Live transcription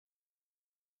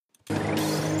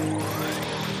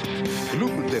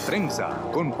Club de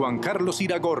Prensa con Juan Carlos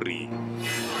Iragorri.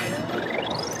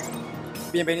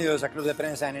 Bienvenidos a Club de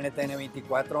Prensa en NTN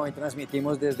 24. Hoy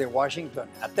transmitimos desde Washington,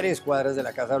 a 3 cuadras de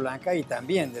la Casa Blanca, y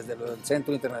también desde el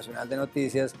Centro Internacional de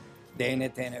Noticias de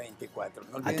NTN 24.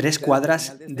 A 3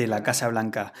 cuadras de la Casa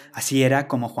Blanca. Así era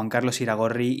como Juan Carlos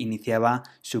Iragorri iniciaba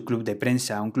su Club de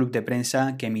Prensa, un club de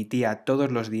prensa que emitía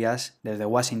todos los días desde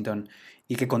Washington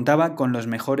y que contaba con los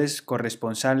mejores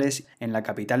corresponsales en la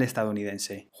capital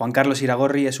estadounidense. Juan Carlos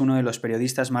Iragorri es uno de los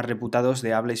periodistas más reputados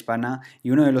de habla hispana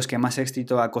y uno de los que más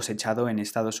éxito ha cosechado en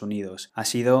Estados Unidos. Ha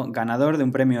sido ganador de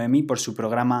un premio Emmy por su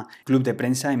programa Club de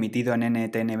Prensa, emitido en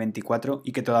NTN 24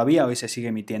 y que todavía hoy se sigue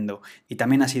emitiendo. Y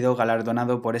también ha sido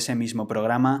galardonado por ese mismo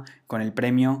programa con el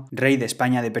premio Rey de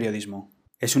España de Periodismo.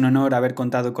 Es un honor haber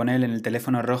contado con él en el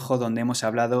Teléfono Rojo, donde hemos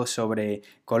hablado sobre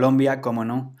Colombia, cómo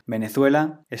no,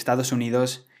 Venezuela, Estados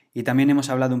Unidos, y también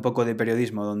hemos hablado un poco de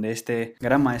periodismo, donde este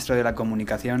gran maestro de la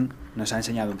comunicación nos ha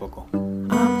enseñado un poco.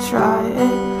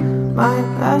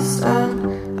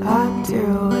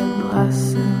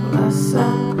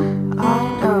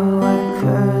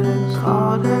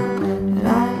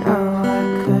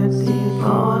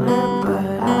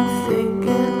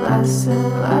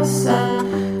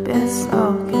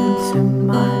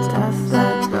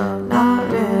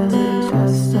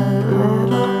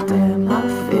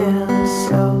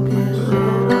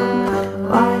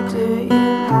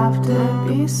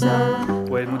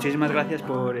 Pues muchísimas gracias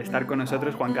por estar con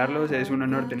nosotros, Juan Carlos. Es un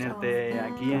honor tenerte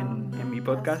aquí en mi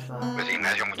podcast. Pues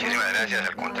Ignacio, muchísimas gracias.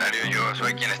 Al contrario, yo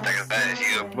soy quien está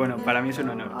agradecido. Bueno, para mí es un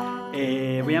honor.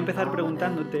 Voy a empezar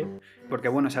preguntándote, porque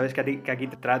bueno, sabes que aquí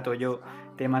trato yo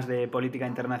temas de política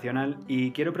internacional,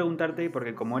 y quiero preguntarte,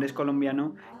 porque como eres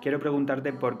colombiano, quiero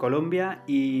preguntarte por Colombia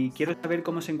y quiero saber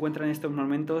cómo se encuentra en estos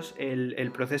momentos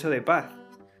el proceso de paz.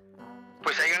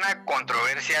 Pues hay una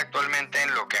controversia actualmente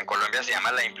en lo que en Colombia se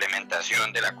llama la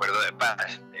implementación del acuerdo de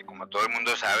paz. Como todo el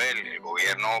mundo sabe, el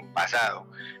gobierno pasado,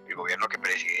 el gobierno que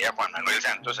presidía Juan Manuel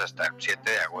Santos hasta el 7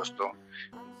 de agosto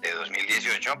de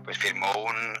 2018, pues firmó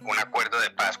un acuerdo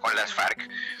de paz con las FARC.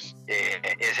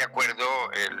 Ese acuerdo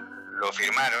lo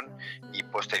firmaron y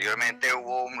posteriormente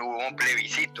hubo un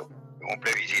plebiscito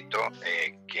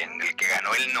en el que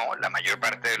ganó el no. La mayor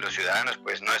parte de los ciudadanos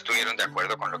pues no estuvieron de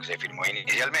acuerdo con lo que se firmó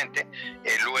inicialmente.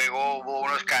 Luego hubo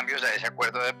unos cambios a ese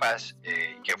acuerdo de paz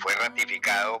que fue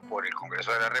ratificado por el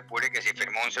Congreso de la República y se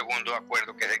firmó un segundo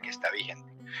acuerdo que es el que está vigente.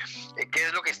 ¿Qué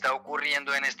es lo que está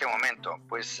ocurriendo en este momento?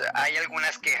 Pues hay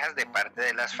algunas quejas de parte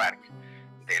de las FARC,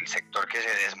 del sector que se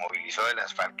desmovilizó de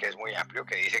las FARC, que es muy amplio,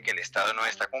 que dice que el Estado no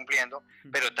está cumpliendo,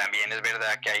 pero también es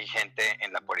verdad que hay gente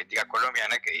en la política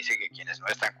colombiana que dice que quienes no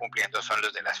están cumpliendo son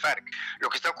los de las FARC. Lo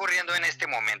que está ocurriendo en este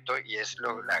momento, y es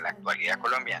la actualidad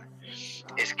colombiana,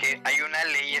 es que hay una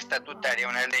ley estatutaria,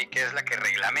 una ley que es la que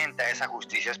reglamenta esa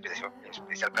justicia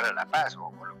especial para la paz,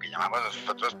 o lo que llamamos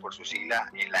nosotros por su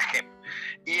sigla, la JEP.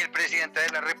 Y el presidente de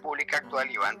la República actual,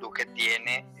 Iván Duque,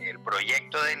 tiene el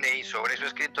proyecto de ley sobre su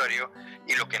escritorio,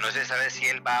 y lo que no se sabe es si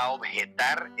él va a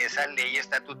objetar esa ley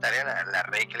estatutaria, la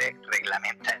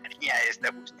reglamentaría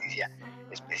esta justicia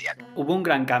especial. ¿Hubo un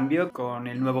gran cambio con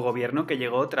el nuevo gobierno que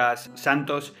llegó tras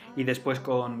Santos y después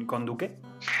con Duque?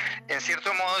 En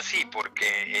cierto modo sí,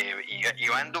 porque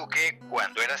Iván Duque,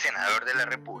 cuando era senador de la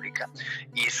República,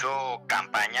 hizo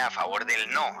campaña a favor del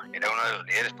no. Era uno de los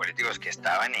líderes políticos que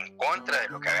estaban en contra de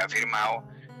lo que había firmado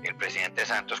el presidente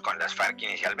Santos con las FARC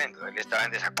inicialmente. Él estaba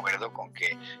en desacuerdo con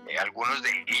que algunos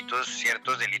delitos,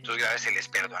 ciertos delitos graves, se les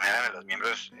perdonaran a los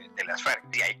miembros de las FARC.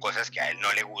 Y hay cosas que a él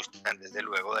no le gustan, desde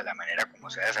luego, de la manera como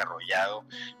se ha desarrollado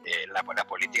la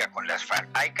política con las FARC.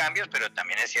 Hay cambios, pero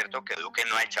también es cierto que Duque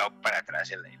no ha echado para atrás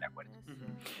el acuerdo.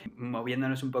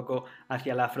 Moviéndonos un poco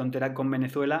hacia la frontera con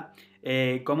Venezuela,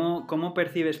 ¿cómo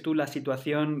percibes tú la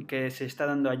situación que se está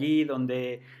dando allí,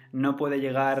 donde no puede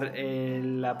llegar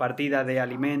la partida de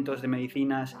alimentos, de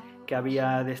medicinas que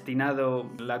había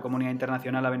destinado la comunidad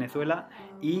internacional a Venezuela?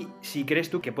 Y si crees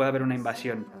tú que puede haber una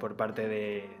invasión por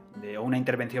parte o una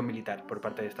intervención militar por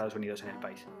parte de Estados Unidos en el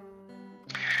país.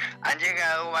 Han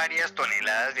llegado varias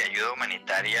toneladas de ayuda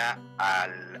humanitaria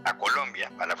a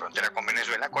Colombia, a la frontera con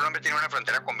Venezuela. Colombia tiene una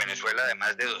frontera con Venezuela de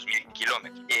más de 2.000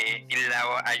 kilómetros. Y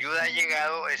la ayuda ha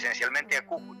llegado esencialmente a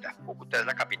Cúcuta. Cúcuta es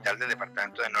la capital del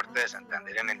departamento de Norte de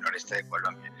Santander, en el noreste de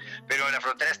Colombia. Pero la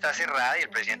frontera está cerrada y el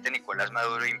presidente Nicolás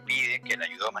Maduro impide que la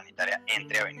ayuda humanitaria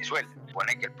entre a Venezuela.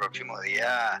 Supone que el próximo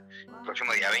día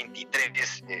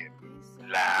 23...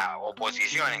 la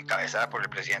oposición encabezada por el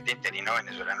presidente interino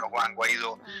venezolano Juan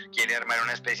Guaidó quiere armar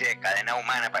una especie de cadena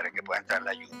humana para que pueda entrar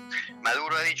la ayuda.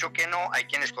 Maduro ha dicho que no, hay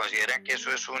quienes consideran que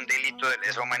eso es un delito de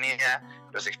lesa humanidad,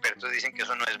 los expertos dicen que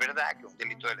eso no es verdad, que un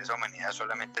delito de lesa humanidad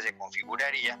solamente se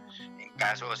configuraría en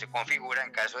caso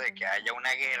de que haya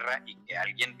una guerra y que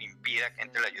alguien impida que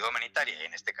entre la ayuda humanitaria, y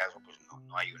en este caso pues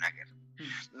no hay una guerra.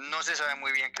 No se sabe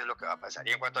muy bien qué es lo que va a pasar.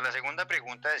 Y en cuanto a la segunda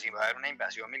pregunta de si va a haber una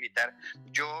invasión militar,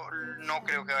 yo no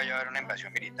creo que vaya a haber una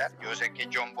invasión militar. Yo sé que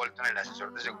John Bolton, el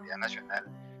asesor de seguridad nacional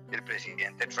del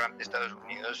presidente Trump de Estados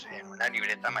Unidos, en una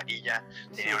libreta amarilla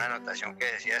tenía una anotación que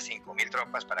decía 5.000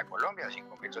 tropas para Colombia,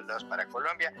 5.000 soldados para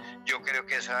Colombia. Yo creo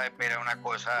que esa era una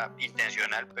cosa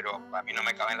intencional, pero a mí no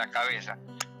me cabe en la cabeza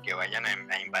que vayan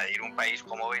a invadir un país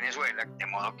como Venezuela, de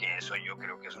modo que eso yo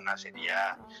creo que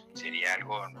sería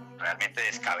algo realmente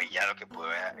descabellado que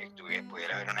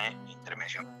pudiera haber una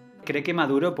intervención. ¿Cree que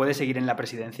Maduro puede seguir en la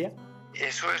presidencia?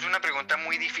 Eso es una pregunta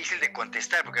muy difícil de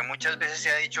contestar, porque muchas veces se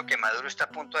ha dicho que Maduro está a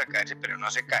punto de caerse, pero no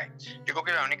se cae. Yo creo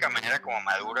que la única manera como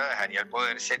Maduro dejaría el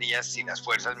poder sería si las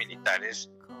fuerzas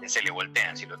militares se le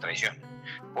voltean, si lo traicionan.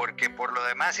 Porque por lo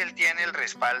demás él tiene el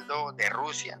respaldo de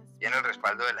Rusia, tiene el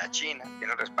respaldo de la China,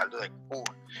 tiene el respaldo de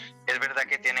Cuba. Es verdad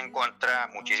que tiene en contra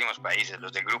muchísimos países,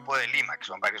 los del Grupo de Lima, que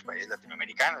son varios países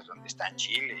latinoamericanos, donde están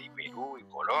Chile y Perú y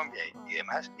Colombia y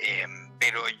demás,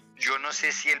 pero yo no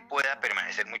sé si él pueda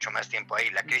permanecer mucho más tiempo ahí.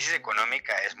 La crisis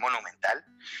económica es monumental,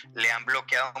 le han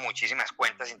bloqueado muchísimas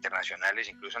cuentas internacionales,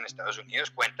 incluso en Estados Unidos,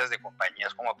 cuentas de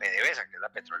compañías como PDVSA, que es la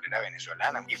petrolera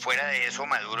venezolana, y fuera de eso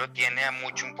Maduro tiene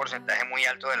un porcentaje muy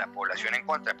alto de la población en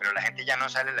contra, pero la gente ya no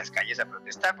sale a las calles a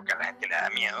protestar porque a la gente le da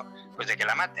miedo pues de que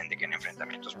la maten, de que en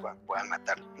enfrentamientos puedan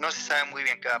matarla. No se sabe muy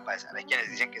bien qué va a pasar. Hay quienes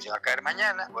dicen que se va a caer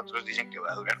mañana, otros dicen que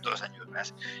va a durar 2 años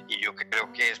más, y yo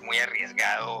creo que es muy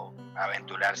arriesgado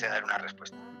aventurarse a dar una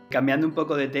respuesta. Cambiando un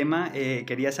poco de tema,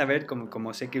 quería saber,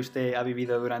 como sé que usted ha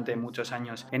vivido durante muchos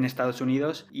años en Estados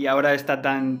Unidos y ahora está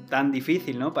tan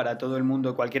difícil, ¿no?, para todo el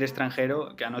mundo, cualquier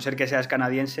extranjero, que a no ser que seas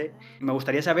canadiense, me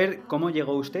gustaría saber cómo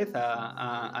llegó usted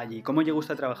allí, cómo llegó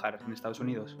usted a trabajar en Estados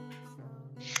Unidos.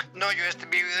 No, yo he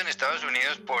vivido en Estados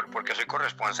Unidos porque soy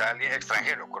corresponsal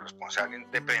extranjero, corresponsal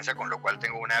de prensa, con lo cual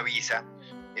tengo una visa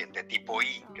de tipo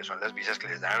I, que son las visas que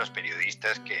les dan a los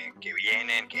periodistas que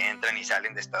vienen, que entran y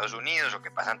salen de Estados Unidos o que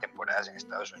pasan temporadas en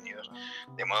Estados Unidos.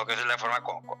 De modo que esa es la forma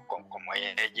como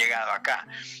he llegado acá.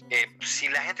 Si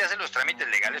la gente hace los trámites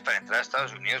legales para entrar a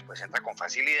Estados Unidos, pues entra con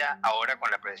facilidad. Ahora con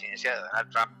la presidencia de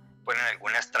Donald Trump ponen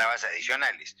algunas trabas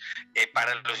adicionales.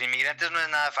 Para los inmigrantes no es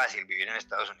nada fácil vivir en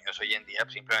Estados Unidos hoy en día,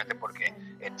 simplemente porque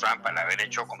Trump, al haber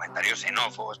hecho comentarios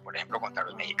xenófobos, por ejemplo, contra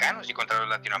los mexicanos y contra los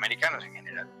latinoamericanos en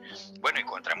general, bueno, y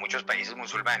contra muchos países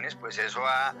musulmanes, pues eso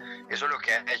lo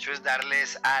que ha hecho es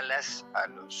darles alas a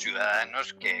los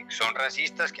ciudadanos que son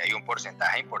racistas, que hay un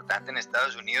porcentaje importante en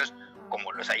Estados Unidos,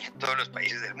 como los hay en todos los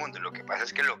países del mundo. Lo que pasa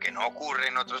es que lo que no ocurre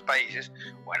en otros países,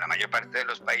 o en la mayor parte de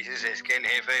los países, es que el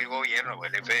jefe del gobierno o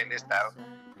el jefe del Estado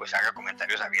pues haga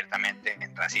comentarios abiertamente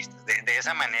racistas. De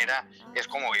esa manera es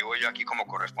como vivo yo aquí como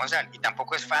corresponsal, y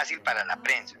tampoco es fácil para la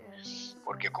prensa,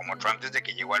 porque como Trump desde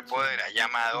que llegó al poder ha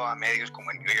llamado a medios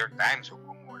como el New York Times o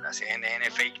como la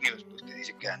CNN fake news, pues que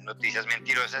dice que dan noticias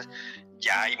mentirosas,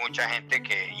 ya hay mucha gente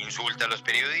que insulta a los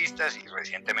periodistas, y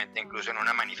recientemente incluso en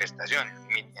una manifestación,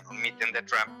 en un meeting de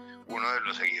Trump, uno de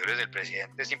los seguidores del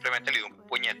presidente simplemente le dio un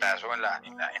puñetazo en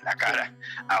la cara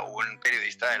a un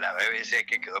periodista de la BBC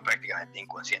que quedó prácticamente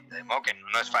inconsciente, de modo que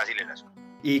no es fácil el asunto.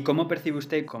 ¿Y cómo percibe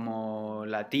usted como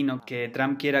latino que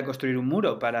Trump quiera construir un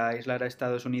muro para aislar a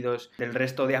Estados Unidos del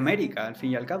resto de América, al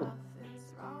fin y al cabo?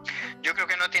 Yo creo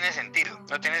que no tiene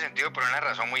sentido por una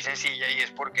razón muy sencilla, y es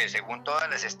porque según todas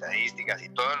las estadísticas y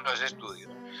todos los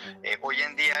estudios, hoy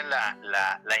en día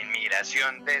la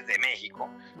inmigración desde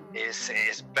México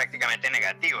es prácticamente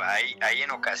negativa. Hay en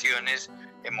ocasiones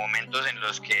momentos en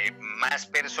los que más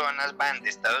personas van de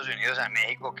Estados Unidos a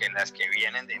México que las que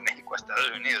vienen de México a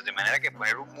Estados Unidos, de manera que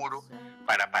poner un muro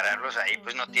para pararlos ahí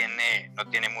pues no tiene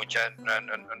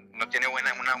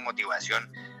una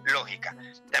motivación lógica.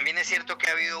 También es cierto que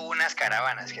ha habido unas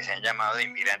caravanas que se han llamado de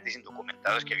inmigrantes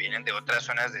indocumentados que vienen de otras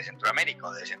zonas de Centroamérica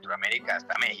o de Centroamérica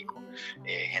hasta México,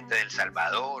 gente de El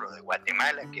Salvador o de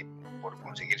Guatemala que por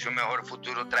conseguirse un mejor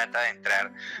futuro trata de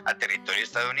entrar a territorio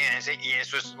estadounidense, y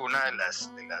eso es una de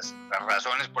las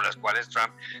razones por las cuales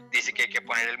Trump dice que hay que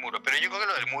poner el muro. Pero yo creo que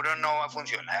lo del muro no va a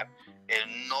funcionar.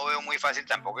 no veo muy fácil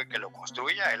tampoco que lo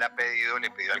construya. Él le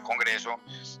pidió al Congreso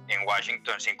en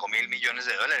Washington $5.000 millones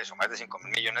o más de $5.000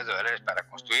 millones para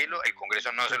construirlo. El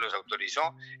Congreso no se los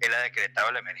autorizó. Él ha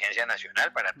decretado la emergencia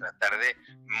nacional para tratar de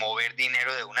mover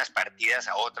dinero de unas partidas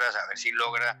a otras, a ver si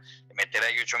logra meter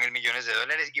ahí $8.000 millones,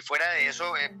 y fuera de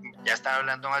eso ya están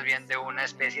hablando más bien de una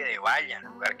especie de valla en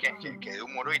lugar que de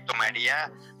un muro, y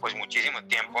tomaría pues muchísimo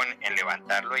tiempo en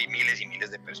levantarlo y miles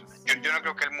de personas. Yo no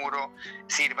creo que el muro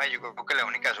sirva. Yo creo que la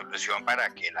única solución para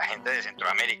que la gente de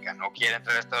Centroamérica no quiera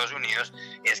entrar a Estados Unidos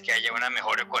es que haya una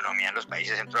mejor economía en los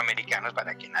países centroamericanos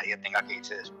para que nadie tenga que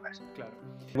irse de su casa. Claro.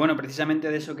 Bueno, precisamente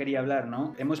de eso quería hablar,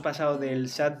 ¿no? Hemos pasado del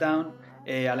shutdown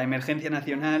a la emergencia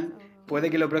nacional. ¿Puede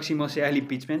que lo próximo sea el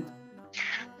impeachment?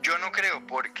 Yo no creo,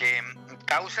 porque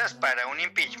causas para un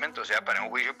impeachment, o sea, para un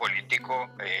juicio político,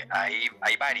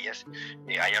 hay varias.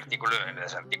 Hay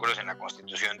los artículos en la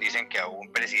Constitución dicen que a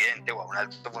un presidente o a un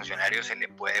alto funcionario se le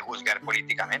puede juzgar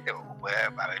políticamente, o puede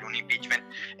haber un impeachment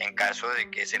en caso de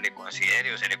que se le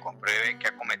considere o se le compruebe que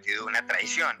ha cometido una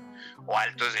traición o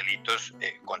altos delitos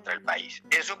contra el país.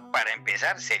 Eso, para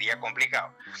empezar, sería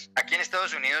complicado. Aquí en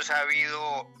Estados Unidos ha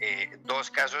habido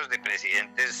 2 casos de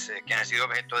presidentes que han sido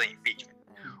objeto de impeachment.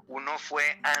 Uno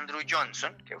fue Andrew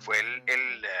Johnson, que fue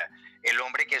el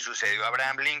hombre que sucedió a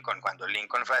Abraham Lincoln cuando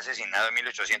Lincoln fue asesinado en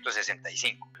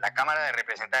 1865. La Cámara de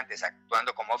Representantes,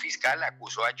 actuando como fiscal,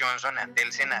 acusó a Johnson ante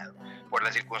el Senado por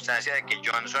la circunstancia de que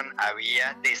Johnson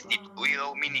había destituido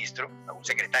a un ministro, a un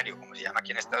secretario, como se llama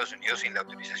aquí en Estados Unidos, sin la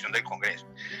autorización del Congreso.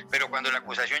 Pero cuando la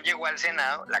acusación llegó al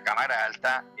Senado, la Cámara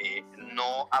Alta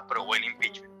no aprobó el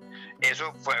impeachment.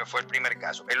 Eso fue el primer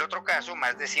caso. El otro caso,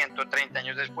 más de 130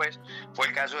 años después, fue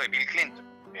el caso de Bill Clinton,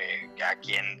 a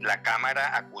quien la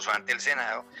Cámara acusó ante el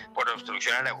Senado por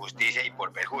obstrucción a la justicia y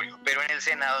por perjurio. Pero en el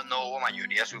Senado no hubo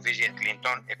mayoría suficiente.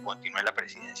 Clinton continuó en la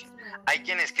presidencia. Hay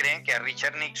quienes creen que a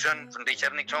Richard Nixon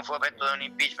fue objeto de un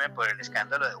impeachment por el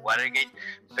escándalo de Watergate,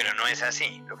 pero no es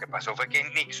así. Lo que pasó fue que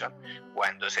Nixon,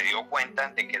 cuando se dio cuenta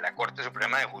de que la Corte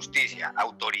Suprema de Justicia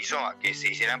autorizó a que se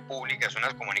hicieran públicas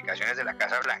unas comunicaciones de la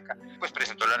Casa Blanca, pues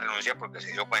presentó la renuncia porque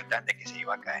se dio cuenta de que se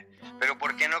iba a caer. Pero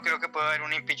 ¿por qué no creo que pueda haber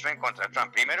un impeachment contra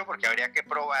Trump? Primero, porque habría que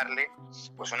probarle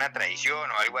pues una traición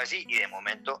o algo así, y de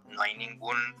momento no hay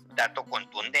ningún dato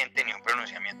contundente ni un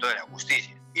pronunciamiento de la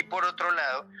justicia. Y por otro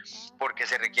lado, porque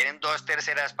se requieren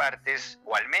 2/3 partes,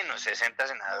 o al menos 60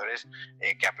 senadores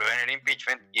que aprueben el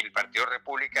impeachment, y el Partido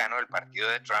Republicano, el partido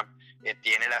de Trump,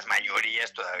 tiene las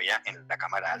mayorías todavía en la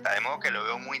Cámara Alta, de modo que lo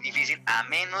veo muy difícil, a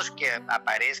menos que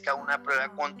aparezca una prueba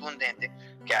contundente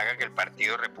que haga que el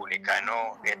Partido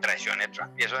Republicano traicione a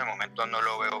Trump, y eso de momento no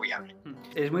lo veo viable.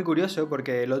 Es muy curioso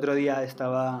porque el otro día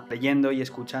estaba leyendo y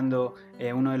escuchando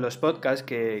uno de los podcasts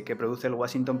que produce el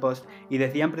Washington Post, y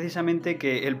decían precisamente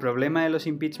que el problema de los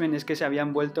impeachment es que se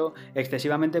habían vuelto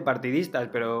excesivamente partidistas,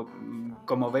 pero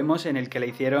como vemos en el que le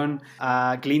hicieron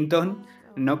a Clinton,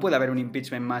 no puede haber un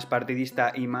impeachment más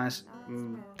partidista y más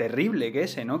terrible que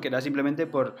ese, ¿no? Que era simplemente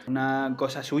por una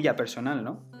cosa suya personal,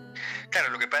 ¿no?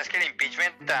 Claro, lo que pasa es que el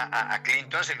impeachment a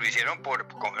Clinton se lo hicieron por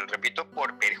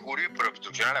perjurio y por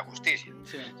obstrucción a la justicia.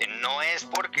 Sí. No es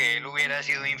porque él hubiera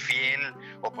sido infiel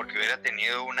o porque hubiera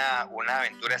tenido una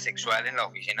aventura sexual en la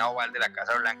oficina oval de la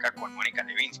Casa Blanca con Mónica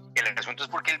Lewinsky. El asunto es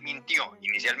porque él mintió.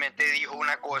 Inicialmente dijo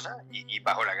una cosa y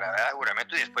bajo la gravedad de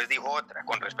juramento, y después dijo otra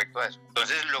con respecto a eso.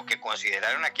 Entonces, lo que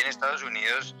consideraron aquí en Estados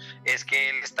Unidos es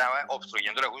que él estaba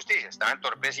obstruyendo la justicia, estaba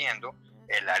entorpeciendo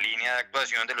la línea de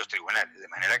actuación de los tribunales, de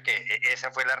manera que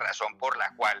esa fue la razón por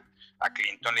la cual a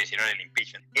Clinton le hicieron el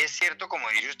impeachment. Es cierto, como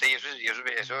dice usted, y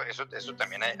eso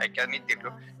también hay que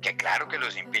admitirlo, que claro que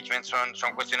los impeachments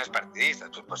son cuestiones partidistas.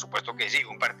 Pues por supuesto que sí,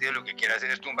 un partido lo que quiere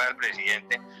hacer es tumbar al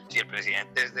presidente si el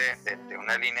presidente es de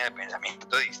una línea de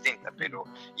pensamiento distinta, pero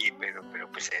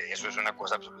pues eso es una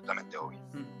cosa absolutamente obvia.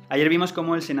 Ayer vimos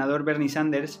cómo el senador Bernie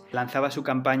Sanders lanzaba su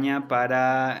campaña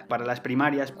para las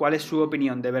primarias. ¿Cuál es su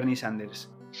opinión de Bernie Sanders?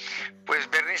 Pues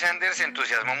Bernie Sanders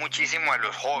entusiasmó muchísimo a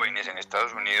los jóvenes en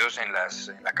Estados Unidos en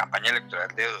la campaña electoral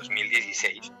de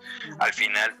 2016. Al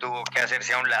final tuvo que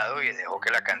hacerse a un lado y dejó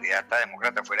que la candidata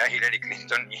demócrata fuera Hillary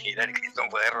Clinton, y Hillary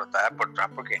Clinton fue derrotada por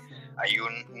Trump porque hay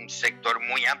un sector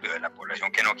muy amplio de la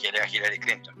población que no quiere a Hillary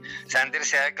Clinton. Sanders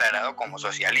se ha declarado como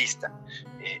socialista.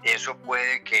 Eso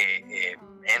puede que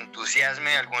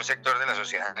entusiasme a algún sector de la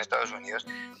sociedad en Estados Unidos,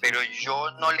 pero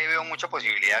yo no le veo mucha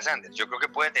posibilidad a Sanders. Yo creo que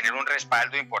puede tener un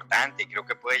respaldo importante y creo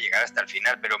que puede llegar hasta el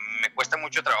final, pero me cuesta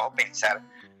mucho trabajo pensar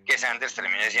que Sanders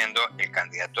termine siendo el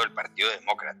candidato del Partido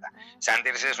Demócrata.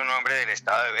 Sanders es un hombre del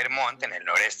estado de Vermont, en el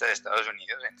noreste de Estados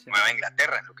Unidos, en Nueva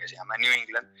Inglaterra, en lo que se llama New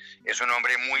England. Es un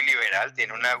hombre muy liberal,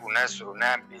 tiene una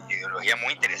ideología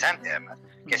muy interesante, además,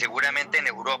 que seguramente en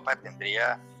Europa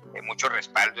tendría mucho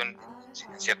respaldo en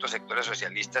ciertos sectores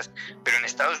socialistas, pero en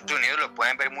Estados Unidos lo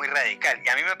pueden ver muy radical. Y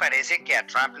a mí me parece que a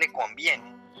Trump le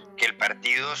conviene que el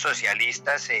Partido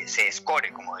Socialista se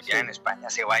escore, como decía en España,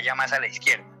 se vaya más a la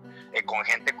izquierda, con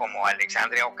gente como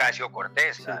Alexandria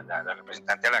Ocasio-Cortez, la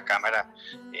representante de la Cámara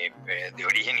de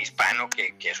origen hispano,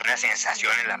 que es una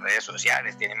sensación en las redes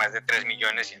sociales, tiene más de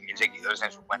 3.100.000 seguidores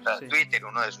en su cuenta de Twitter,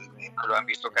 uno de sus videos lo han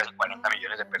visto casi 40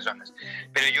 millones de personas.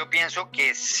 Pero yo pienso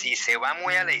que si se va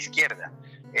muy a la izquierda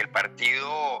el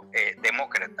Partido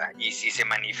Demócrata, y si se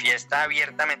manifiesta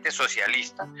abiertamente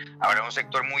socialista, habrá un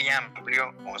sector muy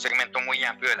amplio, un segmento muy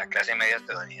amplio de la clase media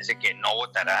estadounidense que no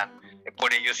votará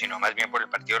por ellos, sino más bien por el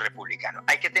Partido Republicano.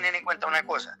 Hay que tener en cuenta una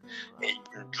cosa,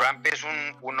 Trump es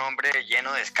un hombre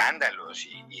lleno de escándalos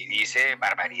y dice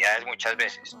barbaridades muchas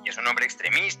veces, y es un hombre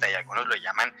extremista, y algunos lo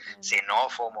llaman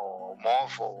xenófobo,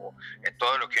 homófobo,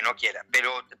 todo lo que uno quiera,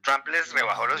 pero Trump les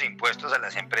rebajó los impuestos a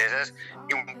las empresas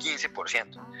en un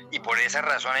 15%, y por esa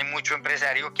razón hay mucho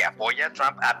empresario que apoya a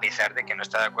Trump a pesar de que no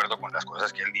está de acuerdo con las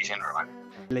cosas que él dice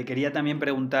normalmente. Le quería también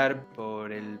preguntar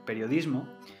por el periodismo.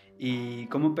 ¿Y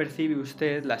cómo percibe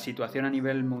usted la situación a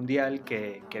nivel mundial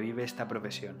que vive esta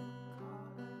profesión?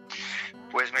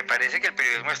 Pues me parece que el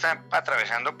periodismo está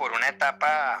atravesando por una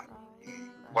etapa,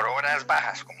 por horas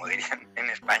bajas, como dirían en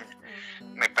España.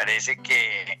 Me parece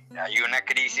que hay una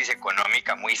crisis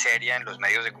económica muy seria en los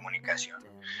medios de comunicación.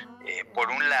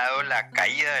 Por un lado, la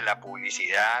caída de la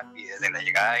publicidad y desde la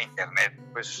llegada de Internet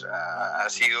pues ha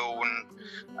sido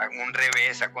un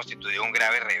revés, ha constituido un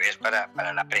grave revés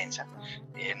para la prensa.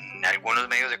 En algunos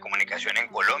medios de comunicación en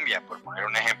Colombia, por poner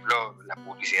un ejemplo, la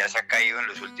publicidad se ha caído en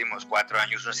los últimos 4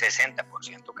 años un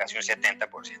 60%, casi un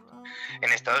 70%.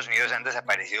 En Estados Unidos han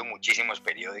desaparecido muchísimos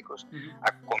periódicos.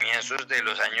 A comienzos de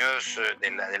los años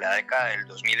de la década del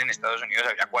 2000 en Estados Unidos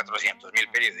había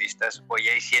 400.000 periodistas, hoy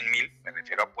hay 100.000, me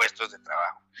refiero a puestos de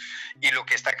trabajo. Y lo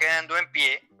que está quedando en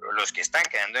pie, los que están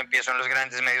quedando en pie son los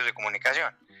grandes medios de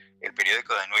comunicación. El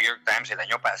periódico de New York Times el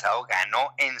año pasado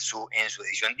ganó en su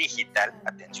edición digital,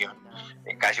 atención,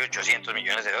 casi $800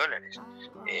 millones.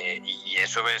 Y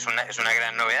eso es una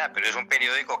gran novedad, pero es un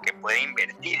periódico que puede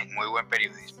invertir en muy buen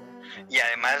periodismo. Y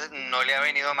además no le ha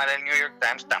venido mal al New York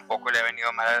Times, tampoco le ha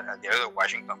venido mal al diario The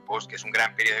Washington Post, que es un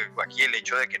gran periódico aquí, el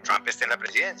hecho de que Trump esté en la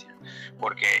presidencia,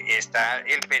 porque está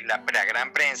la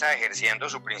gran prensa ejerciendo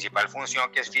su principal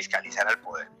función, que es fiscalizar al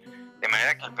poder. De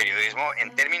manera que el periodismo,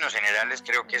 en términos generales,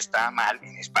 creo que está mal.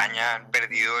 En España han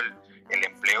perdido el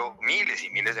empleo miles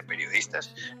y miles de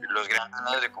periodistas. Los grandes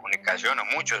medios de comunicación, o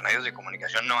muchos medios de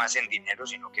comunicación, no hacen dinero,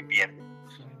 sino que pierden.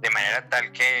 De manera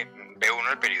tal que ve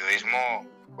uno el periodismo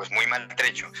pues muy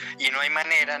maltrecho. Y no hay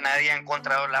manera, nadie ha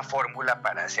encontrado la fórmula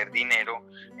para hacer dinero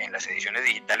en las ediciones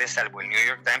digitales, salvo el New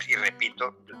York Times, y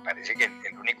repito, parece que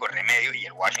el único remedio, y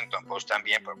el Washington Post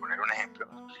también, por poner un ejemplo,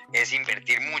 es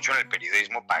invertir mucho en el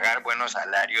periodismo, pagar buenos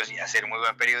salarios y hacer muy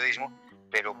buen periodismo,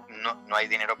 pero no hay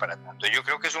dinero para tanto. Yo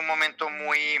creo que es un momento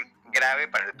muy grave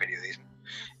para el periodismo.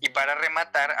 Y para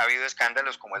rematar, ha habido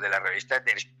escándalos como el de la revista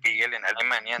Der Spiegel en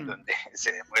Alemania, en donde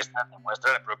se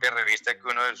demuestra la propia revista que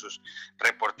uno de sus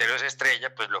reporteros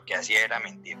estrella, pues lo que hacía era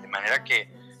mentir. De manera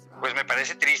que, pues me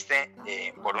parece triste,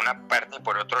 por una parte, y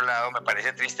por otro lado me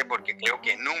parece triste porque creo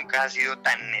que nunca ha sido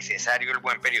tan necesario el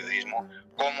buen periodismo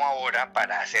como ahora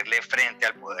para hacerle frente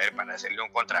al poder, para hacerle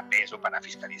un contrapeso, para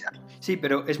fiscalizar. Sí,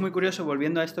 pero es muy curioso,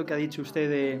 volviendo a esto que ha dicho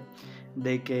usted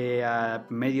de que a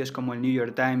medios como el New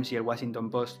York Times y el Washington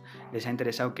Post les ha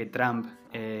interesado que Trump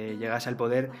llegase al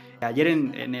poder. Ayer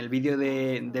en el vídeo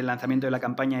del lanzamiento de la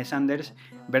campaña de Sanders,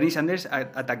 Bernie Sanders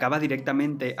atacaba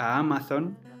directamente a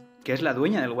Amazon, que es la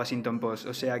dueña del Washington Post.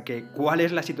 O sea que, ¿cuál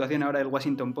es la situación ahora del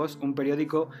Washington Post? Un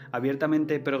periódico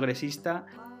abiertamente progresista.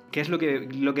 ¿Qué es lo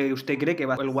que usted cree que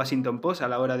va a hacer el Washington Post a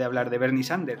la hora de hablar de Bernie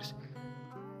Sanders?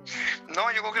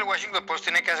 No, yo creo que el Washington Post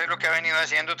tiene que hacer lo que ha venido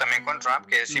haciendo también con Trump,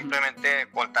 que es simplemente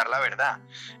contar la verdad.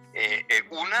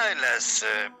 Una de las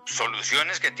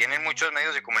soluciones que tienen muchos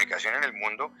medios de comunicación en el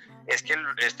mundo es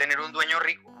tener un dueño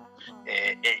rico.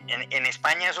 En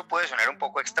España eso puede sonar un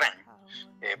poco extraño,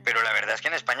 pero la verdad es que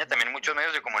en España también muchos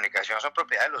medios de comunicación son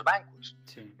propiedad de los bancos.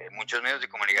 Sí. Muchos medios de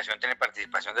comunicación tienen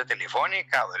participación de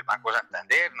Telefónica o del Banco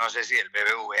Santander, no sé si del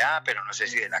BBVA, pero no sé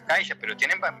si de la Caixa, pero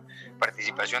tienen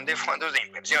participación de fondos de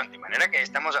inversión, de manera que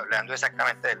estamos hablando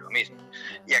exactamente de lo mismo.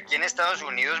 Y aquí en Estados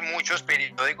Unidos muchos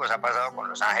periódicos, ha pasado con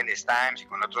Los Angeles Times y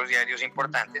con otros diarios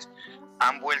importantes,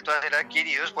 han vuelto a ser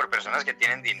adquiridos por personas que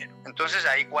tienen dinero. Entonces,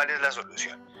 ahí, ¿cuál es la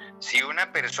solución? Si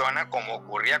una persona, como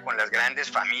ocurría con las grandes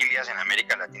familias en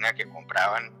América Latina que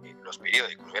compraban los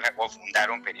periódicos o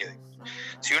fundaron periódicos,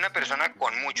 si una persona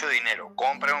con mucho dinero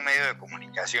compra un medio de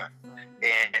comunicación,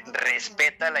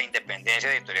 respeta la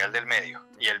independencia editorial del medio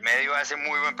y el medio hace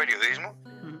muy buen periodismo,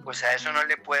 pues a eso no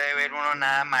le puede ver uno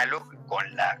nada malo,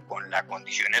 con la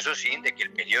condición, eso sí, de que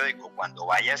el periódico, cuando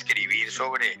vaya a escribir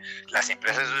sobre las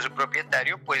empresas de su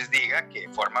propietario, pues diga que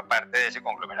forma parte de ese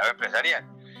conglomerado empresarial.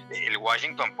 El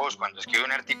Washington Post, cuando escribe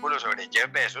un artículo sobre Jeff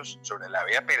Bezos, sobre la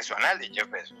vida personal de Jeff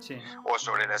Bezos, sí, o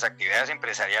sobre las actividades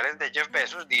empresariales de Jeff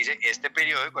Bezos, dice: este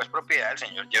periódico es propiedad del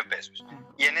señor Jeff Bezos.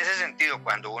 Y en ese sentido,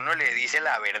 cuando uno le dice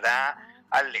la verdad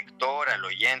al lector, al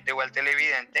oyente o al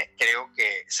televidente, creo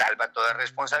que salva toda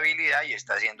responsabilidad y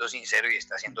está siendo sincero y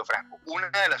está siendo franco. Una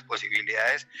de las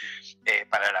posibilidades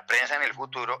para la prensa en el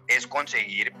futuro es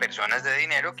conseguir personas de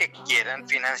dinero que quieran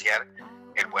financiar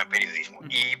el buen periodismo.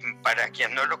 Y para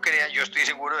quien no lo crea, yo estoy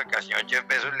seguro de que al señor Jeff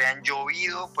Bezos le han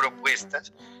llovido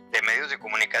propuestas de medios de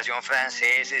comunicación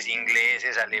franceses,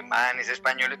 ingleses, alemanes,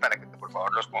 españoles, para que por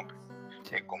favor los compre,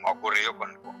 como ha ocurrido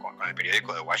con el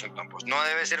periódico de Washington Post. No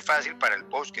debe ser fácil para el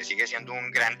Post, que sigue siendo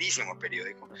un grandísimo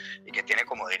periódico y que tiene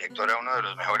como director a uno de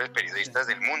los mejores periodistas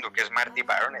del mundo, que es Marty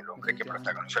Baron, el hombre que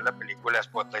protagonizó la película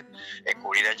Spotlight,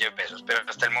 cubrir a Jeff Bezos. Pero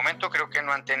hasta el momento creo que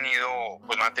no han tenido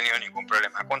ningún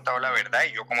problema. Han contado la verdad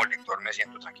y yo como lector me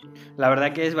siento tranquilo. La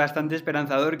verdad que es bastante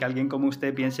esperanzador que alguien como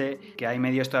usted piense que hay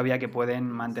medios todavía que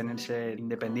pueden mantenerse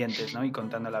independientes, ¿no? Y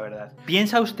contando la verdad.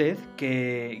 ¿Piensa usted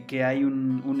que hay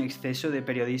un exceso de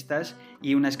periodistas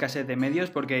y una escasez de medios?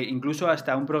 Porque incluso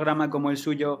hasta un programa como el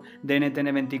suyo de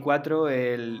NTN24,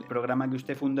 el programa que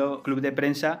usted fundó, Club de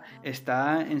Prensa,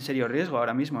 está en serio riesgo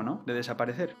ahora mismo, ¿no?, de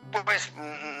desaparecer. Pues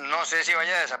no sé si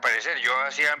vaya a desaparecer. Yo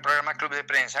hacía un programa Club de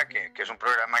Prensa, que es un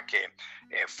programa que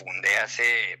fundé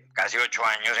hace casi 8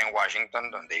 años en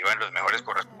Washington, donde iban los mejores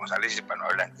corresponsales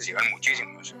hispanohablantes, iban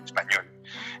muchísimos españoles.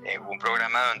 Un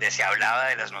programa donde se hablaba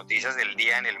de las noticias del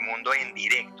día en el mundo en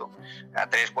directo, a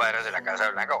 3 cuadras de la Casa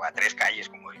Blanca, o a 3 calles,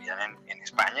 como dirían en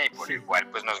España, y por el cual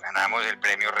pues nos ganamos el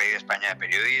Premio Rey de España de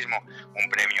Periodismo, un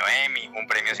Premio Emmy, un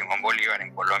Premio Simón Bolívar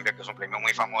en Colombia, que es un premio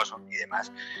muy famoso y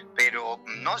demás. Pero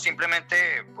no,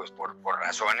 simplemente pues por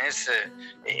razones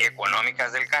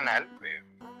económicas del canal,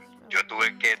 yo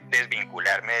tuve que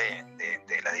desvincularme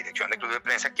de la dirección del Club de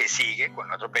Prensa, que sigue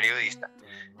con otro periodista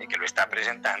que lo está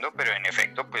presentando, pero en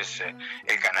efecto pues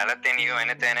el canal ha tenido,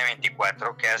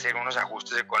 NTN24, que hacer unos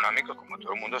ajustes económicos, como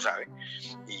todo el mundo sabe,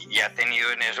 y ha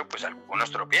tenido en eso pues algunos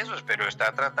tropiezos, pero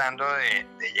está tratando de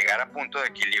llegar a punto de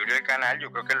equilibrio del canal.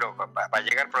 Yo creo que va a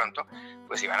llegar pronto,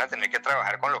 pues, y van a tener que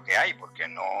trabajar con lo que hay, porque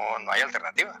no hay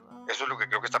alternativa. Eso es lo que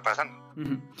creo que está pasando.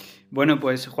 Bueno,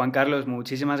 pues Juan Carlos,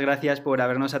 muchísimas gracias por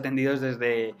habernos atendido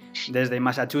desde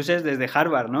Massachusetts, desde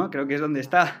Harvard, ¿no? Creo que es donde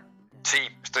está. Sí,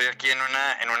 estoy aquí en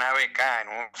una beca, en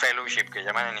un fellowship que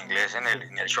llaman en inglés, en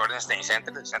el Shorenstein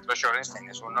Center. El centro Shorenstein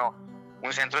es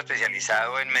un centro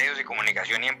especializado en medios de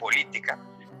comunicación y en política,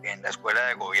 en la Escuela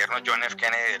de Gobierno John F.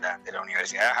 Kennedy de la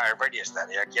Universidad de Harvard, y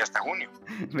estaré aquí hasta junio.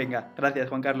 Venga, gracias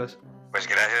Juan Carlos. Pues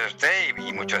gracias a usted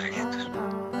y muchos éxitos.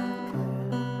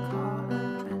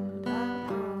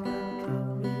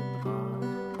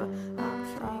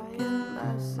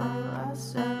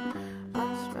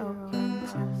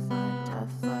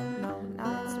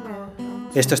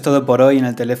 Esto es todo por hoy en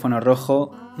el Teléfono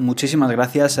Rojo. Muchísimas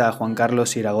gracias a Juan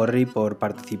Carlos Iragorri por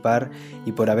participar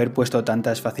y por haber puesto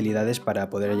tantas facilidades para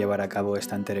poder llevar a cabo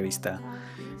esta entrevista.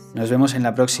 Nos vemos en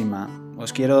la próxima.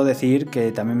 Os quiero decir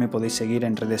que también me podéis seguir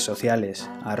en redes sociales,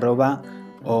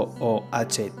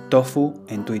 @OOHTofu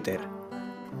en Twitter.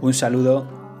 Un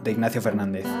saludo de Ignacio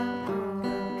Fernández.